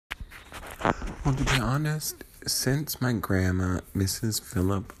Well, to be honest, since my grandma, Mrs.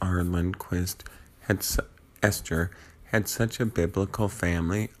 Philip R. Lundquist, Esther, had such a biblical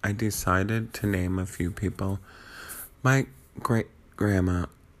family, I decided to name a few people. My great-grandma,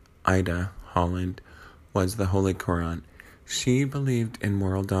 Ida Holland, was the Holy Quran. She believed in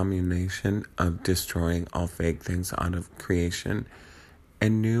world domination of destroying all fake things out of creation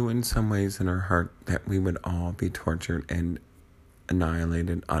and knew in some ways in her heart that we would all be tortured and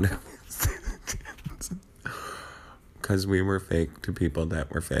annihilated out of existence because we were fake to people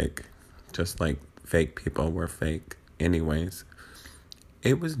that were fake, just like fake people were fake anyways.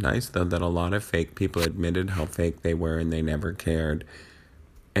 It was nice, though, that a lot of fake people admitted how fake they were and they never cared.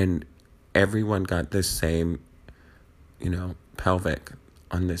 And everyone got this same, pelvic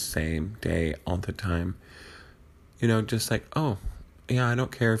on this same day all the time. Just like, oh, yeah, I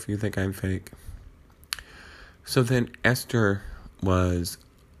don't care if you think I'm fake. So then Esther was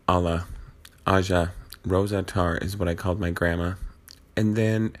Allah, Aja, Rosa Tar is what I called my grandma. And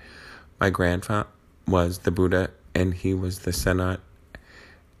then my grandpa was the Buddha and he was the Senat.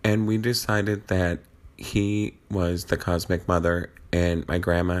 And we decided that he was the cosmic mother and my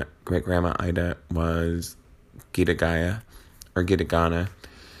great-grandma Ida was Gita Gaya or Gita Gana.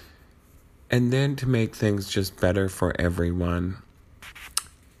 And then to make things just better for everyone,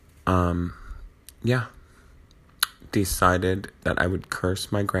 decided that I would curse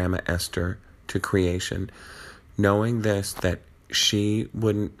my grandma Esther to creation, knowing this, that she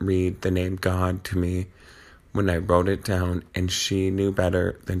wouldn't read the name God to me when I wrote it down, and she knew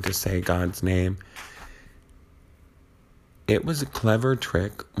better than to say God's name. It was a clever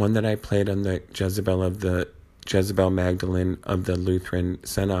trick, one that I played on the Jezebel Magdalene of the Lutheran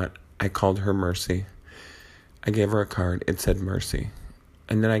Senate. I called her Mercy. I gave her a card. It said Mercy.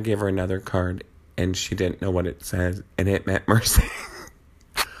 And then I gave her another card, and she didn't know what it says, and it meant mercy.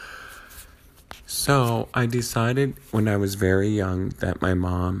 So I decided when I was very young that my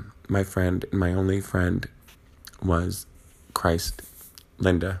mom, my friend, and my only friend was Christ,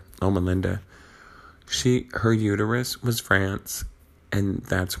 Linda, Oma Linda. Her uterus was France, and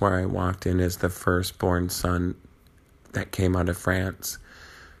that's where I walked in as the firstborn son that came out of France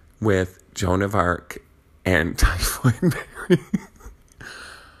with Joan of Arc and Typhoid Mary.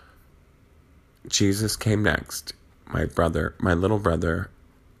 Jesus came next. My little brother,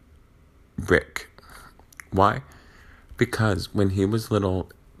 Rick. Why? Because when he was little,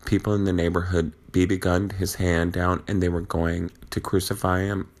 people in the neighborhood BB-gunned his hand down and they were going to crucify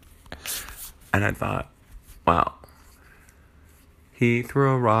him. And I thought, wow. He threw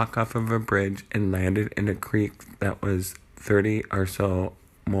a rock off of a bridge and landed in a creek that was 30 or so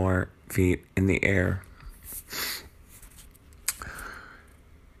more feet in the air.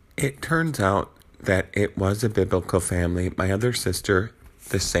 It turns out that it was a biblical family. My other sister,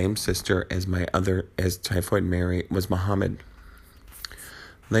 the same sister as Typhoid Mary, was Muhammad.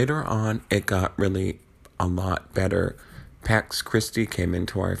 Later on, it got really a lot better. Pax Christi came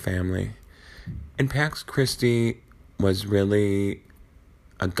into our family. And Pax Christi was really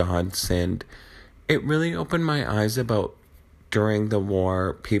a godsend. It really opened my eyes about during the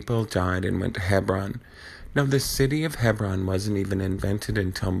war, people died and went to Hebron. Now, the city of Hebron wasn't even invented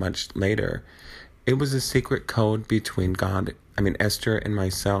until much later. It was a secret code between Esther and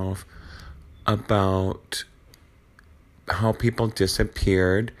myself about how people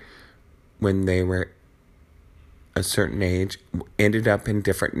disappeared when they were a certain age, ended up in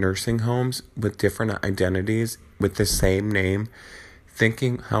different nursing homes with different identities with the same name,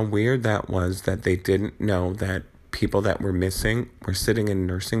 thinking how weird that was that they didn't know that people that were missing were sitting in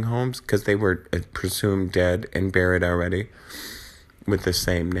nursing homes because they were presumed dead and buried already with the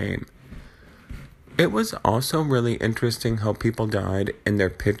same name. It was also really interesting how people died and their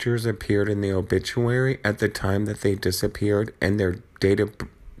pictures appeared in the obituary at the time that they disappeared, and their date of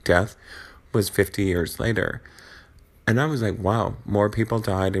death was 50 years later. And I was like, wow, more people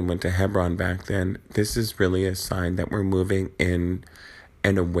died and went to Hebron back then. This is really a sign that we're moving in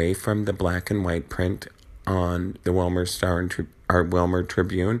and away from the black and white print on the Wilmer Star and Wilmer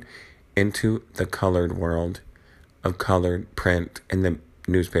Tribune into the colored world of colored print in the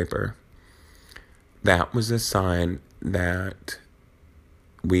newspaper. That was a sign that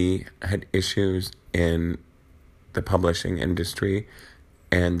we had issues in the publishing industry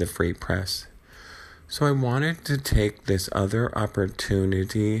and the free press. So I wanted to take this other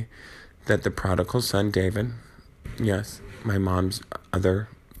opportunity that the prodigal son, David, yes, my mom's other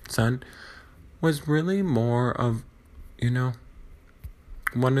son, was really more of,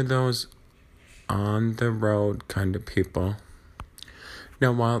 one of those on the road kind of people.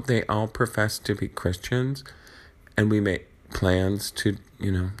 Now, while they all profess to be Christians, and we make plans to,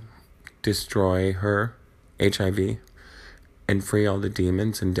 destroy her, HIV, and free all the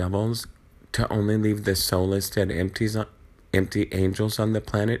demons and devils, to only leave the soulless dead empty angels on the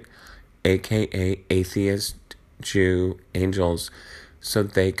planet, aka atheist Jew angels, so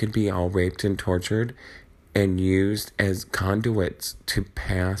they could be all raped and tortured and used as conduits to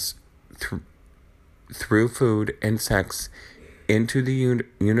pass through food and sex into the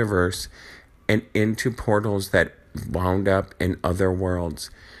universe and into portals that wound up in other worlds.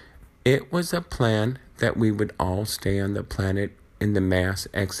 It was a plan that we would all stay on the planet in the mass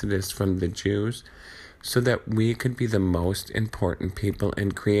exodus from the Jews so that we could be the most important people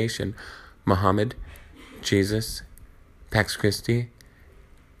in creation. Muhammad, Jesus, Pax Christi,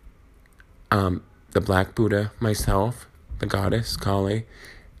 the Black Buddha, myself, the goddess Kali,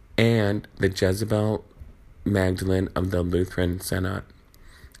 and the Jezebel Magdalene of the Lutheran Synod.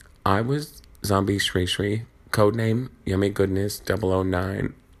 I was Zombie Shri Shri, codename Yummy Goodness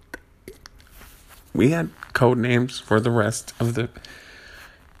 009. We had code names for the rest of the...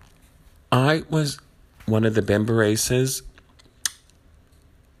 I was one of the Bemberace's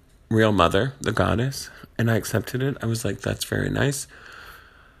real mother, the goddess, and I accepted it. I was like, that's very nice.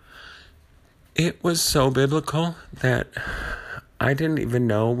 It was so biblical that I didn't even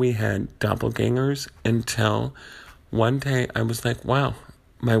know we had doppelgangers until one day I was like, wow,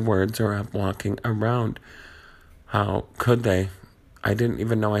 my words are up walking around. How could they? I didn't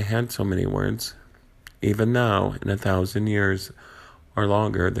even know I had so many words. Even though in 1,000 years or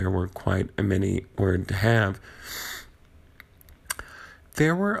longer, there were quite a many words to have.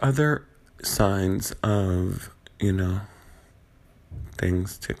 There were other signs of,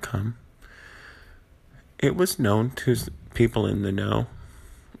 things to come. It was known to people in the know,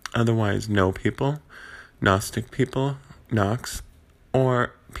 otherwise no people, Gnostic people, Knox,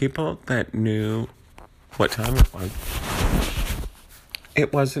 or people that knew what time it was.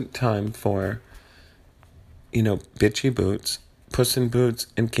 It wasn't time for, bitchy boots, puss in boots,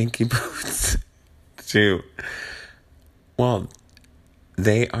 and kinky boots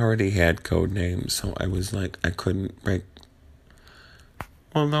they already had code names, so I was like, I couldn't break.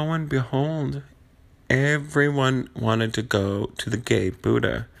 Well, lo and behold, everyone wanted to go to the gay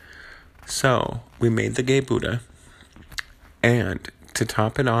Buddha. So we made the gay Buddha. And to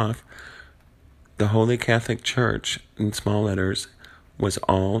top it off, the Holy Catholic Church, in small letters, was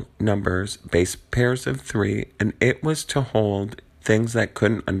all numbers, base pairs of 3, and it was to hold things that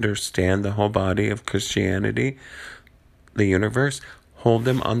couldn't understand the whole body of Christianity, the universe, hold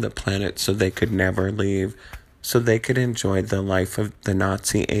them on the planet so they could never leave, so they could enjoy the life of the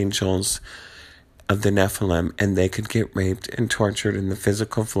Nazi angels of the Nephilim, and they could get raped and tortured in the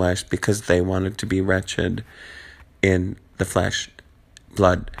physical flesh because they wanted to be wretched in the flesh,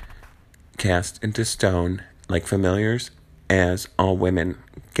 blood cast into stone like familiars, as all women,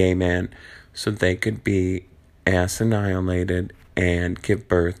 gay men, so they could be ass annihilated and give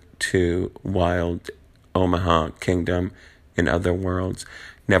birth to wild Omaha kingdom in other worlds,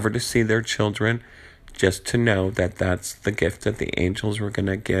 never to see their children, just to know that that's the gift that the angels were going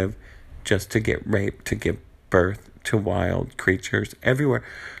to give, just to get raped, to give birth to wild creatures everywhere.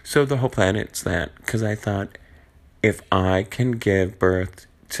 So the whole planet's that, because I thought, if I can give birth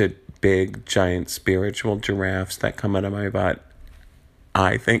to big, giant, spiritual giraffes that come out of my butt,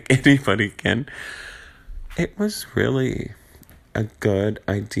 I think anybody can. It was really a good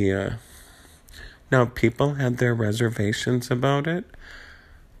idea. Now, people had their reservations about it.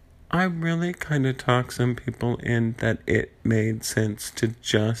 I really kind of talked some people in that it made sense to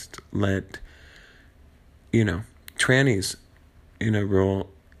just let, trannies, rule.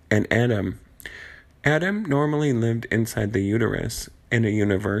 And Adam normally lived inside the uterus in a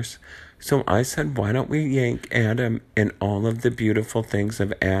universe. So I said, why don't we yank Adam and all of the beautiful things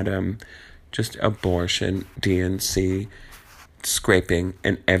of Adam, just abortion, DNC, scraping,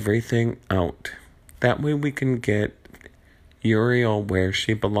 and everything out. That way we can get Uriel where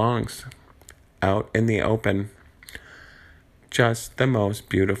she belongs, out in the open. Just the most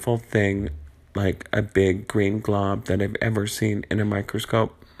beautiful thing, like a big green glob that I've ever seen in a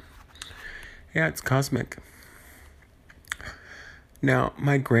microscope. Yeah, it's cosmic. Now,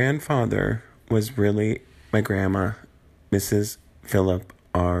 my grandfather was really my grandma, Mrs. Philip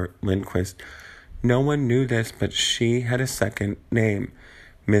R. Lindquist. No one knew this, but she had a second name,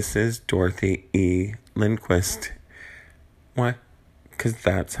 Mrs. Dorothy E. Lindquist. Why? Because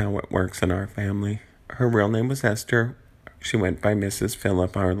that's how it works in our family. Her real name was Esther. She went by Mrs.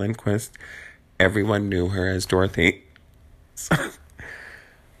 Philip R. Lindquist. Everyone knew her as Dorothy.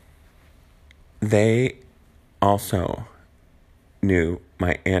 They also knew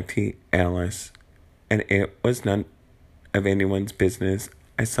my Auntie Alice, and it was none of anyone's business.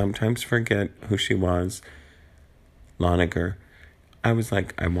 I sometimes forget who she was. Loniger. I was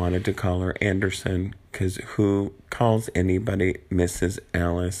like, I wanted to call her Anderson, because who calls anybody Mrs.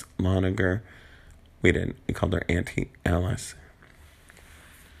 Alice Loniger? We didn't. We called her Auntie Alice.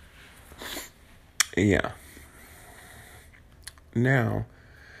 Yeah. Now,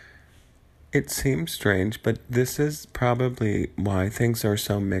 it seems strange, but this is probably why things are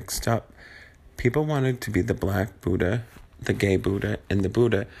so mixed up. People wanted to be the Black Buddha, the gay Buddha, and the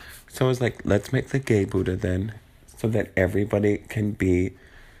Buddha. So I was like, let's make the gay Buddha then, so that everybody can be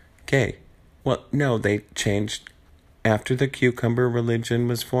gay. Well, no, they changed. After the cucumber religion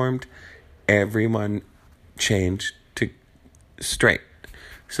was formed, everyone changed to straight.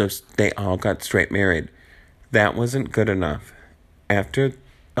 So they all got straight married. That wasn't good enough. After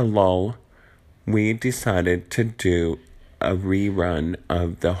a lull, we decided to do a rerun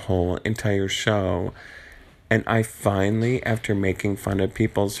of the whole entire show. And I finally, after making fun of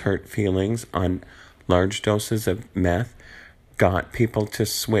people's hurt feelings on large doses of meth, got people to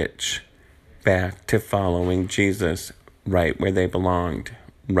switch back to following Jesus right where they belonged,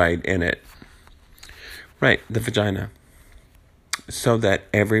 right in it. Right, the vagina. So that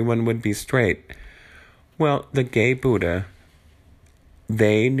everyone would be straight. Well, the gay Buddha,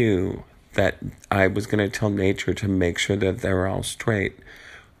 they knew that I was going to tell nature to make sure that they're all straight.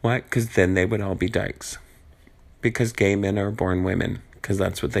 Why? Because then they would all be dykes. Because gay men are born women. Because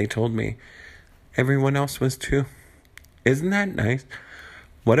that's what they told me. Everyone else was too. Isn't that nice?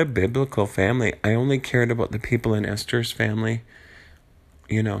 What a biblical family. I only cared about the people in Ester's family,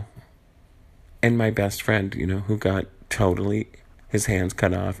 and my best friend, who got totally his hands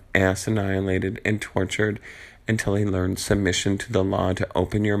cut off, ass annihilated, and tortured until he learned submission to the law to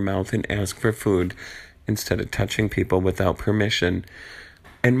open your mouth and ask for food instead of touching people without permission.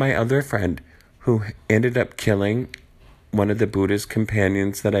 And my other friend, who ended up killing one of the Buddhist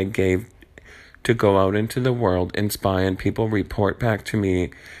companions that I gave to go out into the world and spy on people, report back to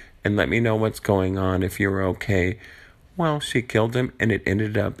me, and let me know what's going on if you're okay. Well, she killed him, and it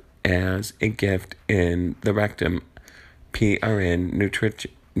ended up as a gift in the rectum. PRN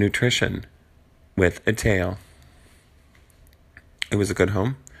nutrition with a tail. It was a good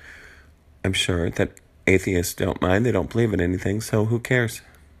home. I'm sure that atheists don't mind. They don't believe in anything, so who cares?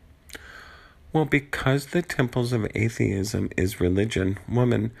 Well, because the temples of atheism is religion,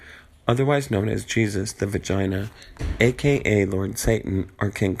 woman, otherwise known as Jesus, the vagina, aka Lord Satan or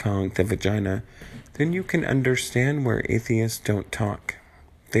King Kong, the vagina, then you can understand where atheists don't talk.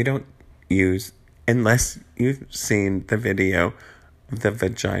 They don't use, unless you've seen the video of the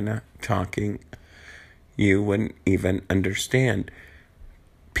vagina talking, you wouldn't even understand.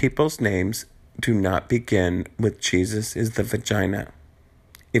 People's names do not begin with Jesus is the vagina.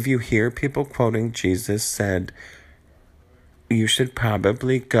 If you hear people quoting Jesus said, you should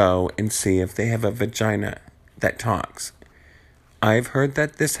probably go and see if they have a vagina that talks. I've heard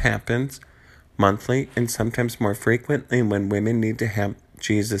that this happens monthly and sometimes more frequently when women need to have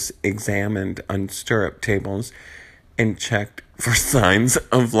Jesus examined on stirrup tables and checked for signs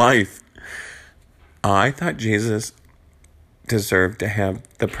of life. I thought Jesus deserved to have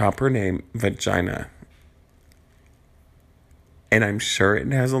the proper name vagina. And I'm sure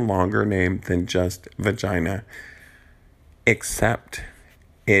it has a longer name than just vagina. Except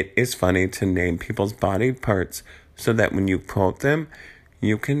it is funny to name people's body parts so that when you quote them,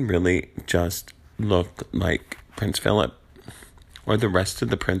 you can really just look like Prince Philip or the rest of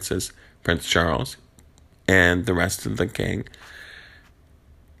the princes, Prince Charles, and the rest of the gang.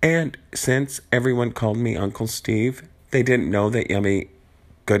 And since everyone called me Uncle Steve, they didn't know that Yummy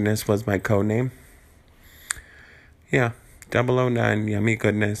Goodness was my code name. Yeah, 009 Yummy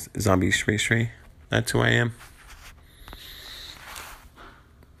Goodness Zombie Shri Shri. That's who I am.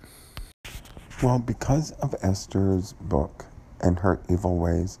 Well, because of Esther's book and her evil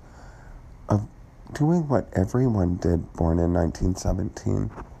ways of doing what everyone did born in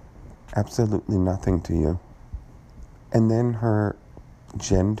 1917, absolutely nothing to you. And then her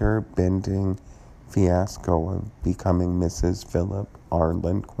gender-bending fiasco of becoming Mrs. Philip R.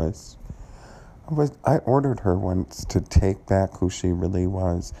 Lindquist. I ordered her once to take back who she really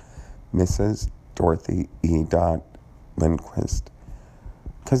was, Mrs. Dorothy E. Lindquist.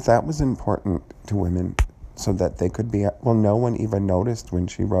 Because that was important to women so that they could be... Well, no one even noticed when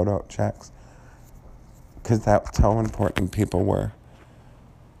she wrote out checks. Because that's how important people were.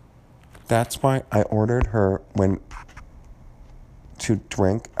 That's why I ordered her to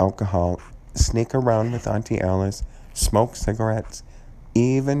drink alcohol, sneak around with Auntie Alice, smoke cigarettes,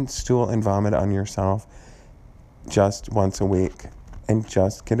 even stool and vomit on yourself just once a week, and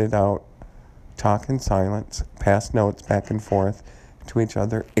just get it out. Talk in silence, pass notes back and forth, to each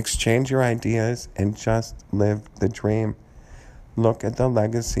other. Exchange your ideas and just live the dream. Look at the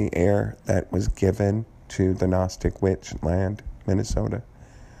legacy heir that was given to the Gnostic witch land, Minnesota,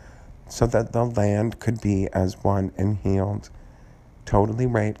 so that the land could be as one and healed. Totally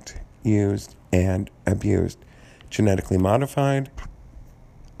raped, used, and abused. Genetically modified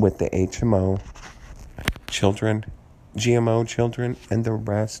with the HMO children, GMO children, and the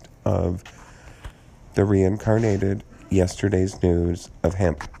rest of the reincarnated yesterday's news of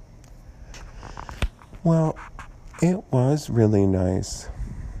hemp. Well, it was really nice.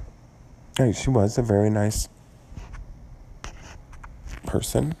 She was a very nice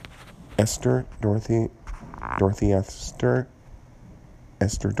person. Ester Dorothy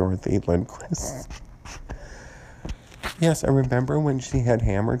Lindquist. Yes, I remember when she had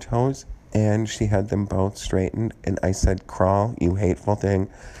hammer toes and she had them both straightened, and I said, crawl, you hateful thing.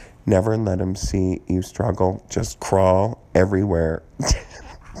 Never let them see you struggle. Just crawl everywhere.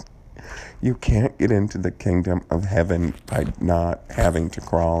 You can't get into the kingdom of heaven by not having to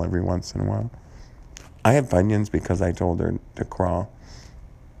crawl every once in a while. I have bunions because I told her to crawl.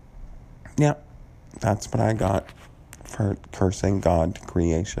 Yeah, that's what I got for cursing God to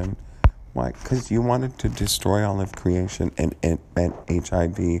creation. Why? Because you wanted to destroy all of creation, and it meant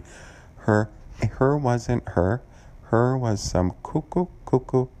HIV. Her wasn't her. Her was some cuckoo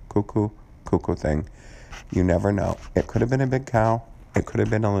thing. You never know. It could have been a big cow. It could have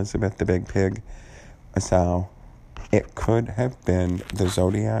been Elizabeth the big pig, a sow. It could have been the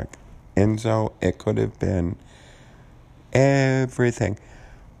Zodiac, Enzo. It could have been everything.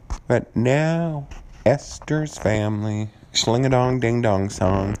 But now, Esther's family, Schling-a-dong ding-dong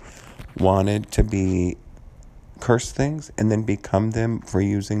song, wanted to be curse things and then become them for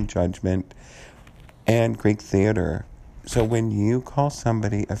using judgment and Greek theater. So when you call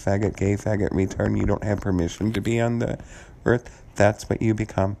somebody a faggot, gay, faggot, retard, you don't have permission to be on the earth, that's what you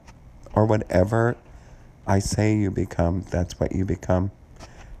become. Or whatever I say you become, that's what you become.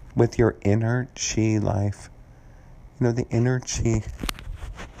 With your inner chi life. You know, the inner chi.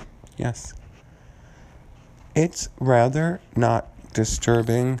 Yes. It's rather not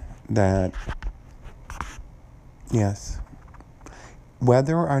disturbing that, yes,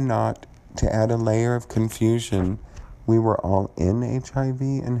 whether or not, to add a layer of confusion, we were all in HIV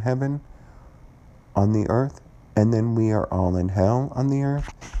in heaven on the earth, and then we are all in hell on the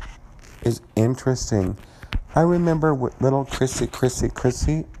earth, is interesting. I remember little Chrissy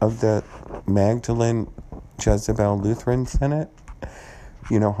of the Magdalene Jezebel Lutheran Senate,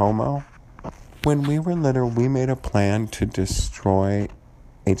 homo. When we were little, we made a plan to destroy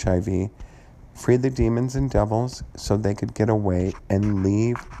HIV, free the demons and devils so they could get away, and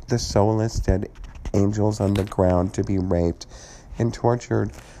leave the soulless dead angels on the ground to be raped and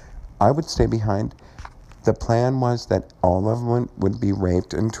tortured. I would stay behind. The plan was that all of them would be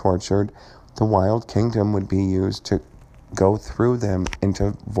raped and tortured. The wild kingdom would be used to go through them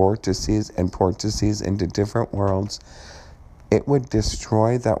into vortices and portices into different worlds. It would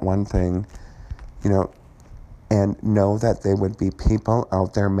destroy that one thing, and know that there would be people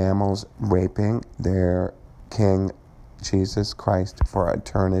out there, mammals, raping their King Jesus Christ for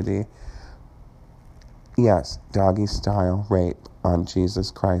eternity. Yes, doggy style rape on Jesus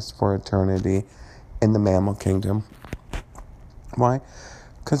Christ for eternity in the mammal kingdom. Why?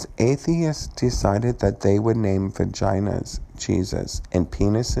 Because atheists decided that they would name vaginas Jesus and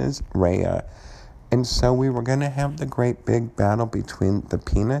penises Rhea. And so we were going to have the great big battle between the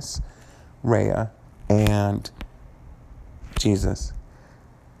penis, Rhea, and Jesus.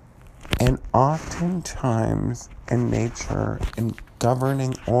 And oftentimes in nature, in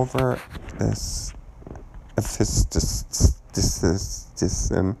governing over this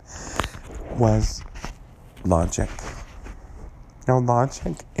was logic. Now,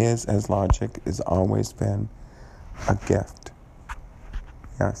 logic is, as logic has always been, a gift.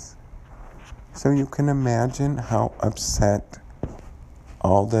 Yes. So you can imagine how upset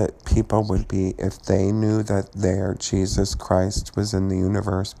all the people would be if they knew that their Jesus Christ was in the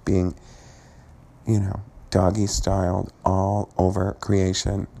universe being, doggy-styled all over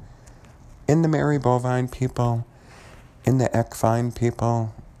creation. In the Mary Bovine people, in the equine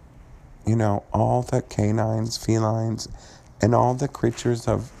people, all the canines, felines, and all the creatures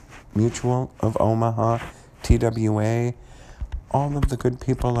of Mutual of Omaha, TWA, all of the good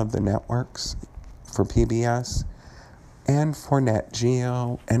people of the networks for PBS and for Nat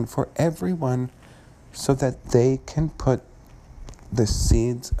Geo and for everyone, so that they can put the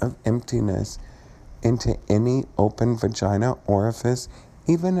seeds of emptiness into any open vagina orifice,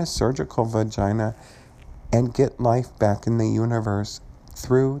 even a surgical vagina, and get life back in the universe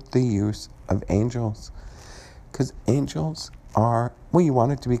through the use of angels. Because angels you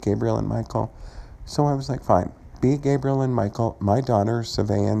want it to be Gabriel and Michael. So I was like, fine, be Gabriel and Michael. My daughters,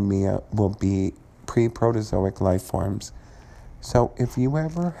 Savannah and Mia, will be pre-protozoic life forms. So if you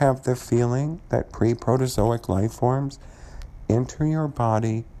ever have the feeling that pre-protozoic life forms enter your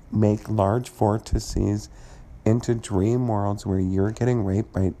body, make large vortices into dream worlds where you're getting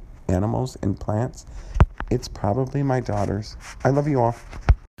raped by animals and plants, it's probably my daughters. I love you all.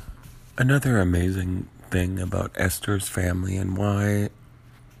 Another amazing thing about Esther's family and why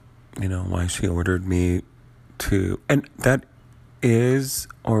she ordered me to, and that is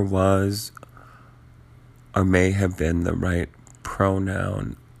or was or may have been the right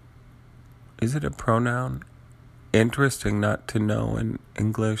pronoun. Is it a pronoun? Interesting not to know in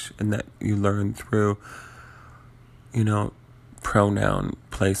English, and that you learn through, pronoun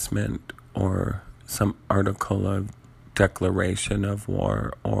placement or some article of declaration of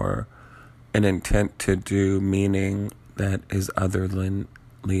war or an intent to do, meaning that is otherly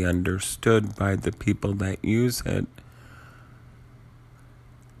understood by the people that use it.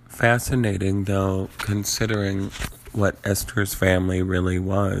 Fascinating, though, considering what Esther's family really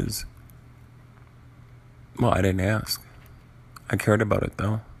was. Well, I didn't ask. I cared about it,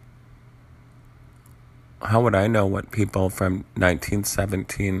 though. How would I know what people from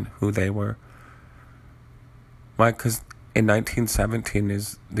 1917, who they were? Why? Because in 1917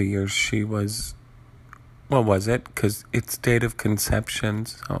 is the year she was, what was it? Because it's date of conception,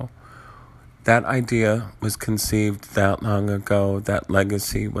 so that idea was conceived that long ago, that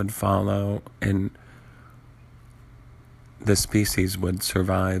legacy would follow, and the species would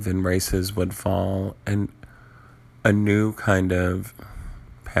survive, and races would fall, and a new kind of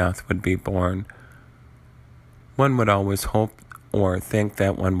path would be born. One would always hope or think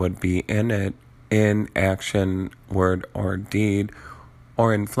that one would be in it, in action, word, or deed,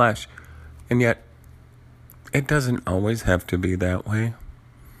 or in flesh. And yet, it doesn't always have to be that way.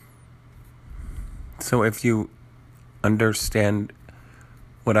 So if you understand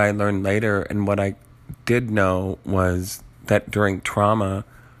what I learned later, and what I did know was that during trauma,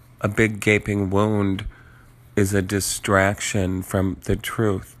 a big gaping wound is a distraction from the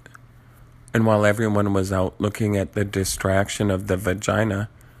truth. And while everyone was out looking at the distraction of the vagina,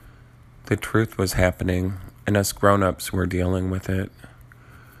 the truth was happening, and us grown-ups were dealing with it.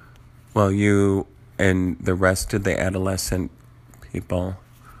 While you and the rest of the adolescent people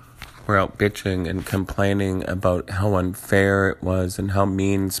were out bitching and complaining about how unfair it was and how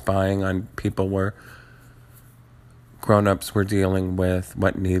mean spying on people were, grown-ups were dealing with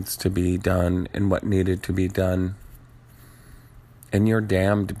what needs to be done and what needed to be done. And you're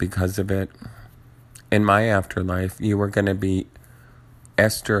damned because of it. In my afterlife, you were going to be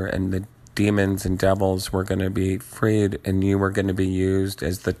Esther, and the demons and devils were going to be freed, and you were going to be used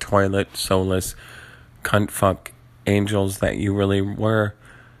as the toilet, soulless, cunt-fuck angels that you really were.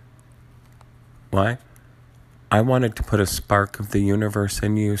 Why? I wanted to put a spark of the universe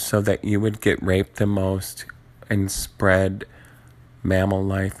in you so that you would get raped the most and spread mammal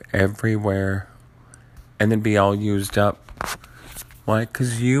life everywhere and then be all used up. Why?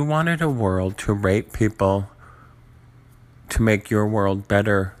 Because you wanted a world to rape people to make your world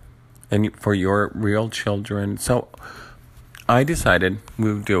better and for your real children. So I decided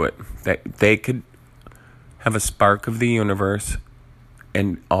we would do it. That they could have a spark of the universe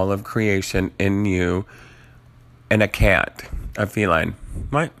and all of creation in you, and a cat, a feline.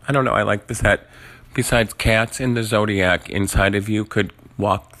 What? I don't know. I like this hat. Besides, cats in the zodiac inside of you could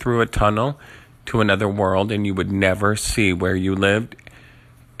walk through a tunnel to another world, and you would never see where you lived.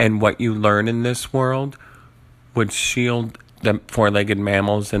 And what you learn in this world would shield the four-legged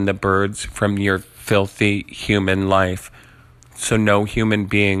mammals and the birds from your filthy human life. So no human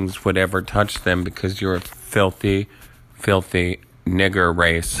beings would ever touch them because you're a filthy, filthy nigger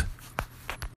race.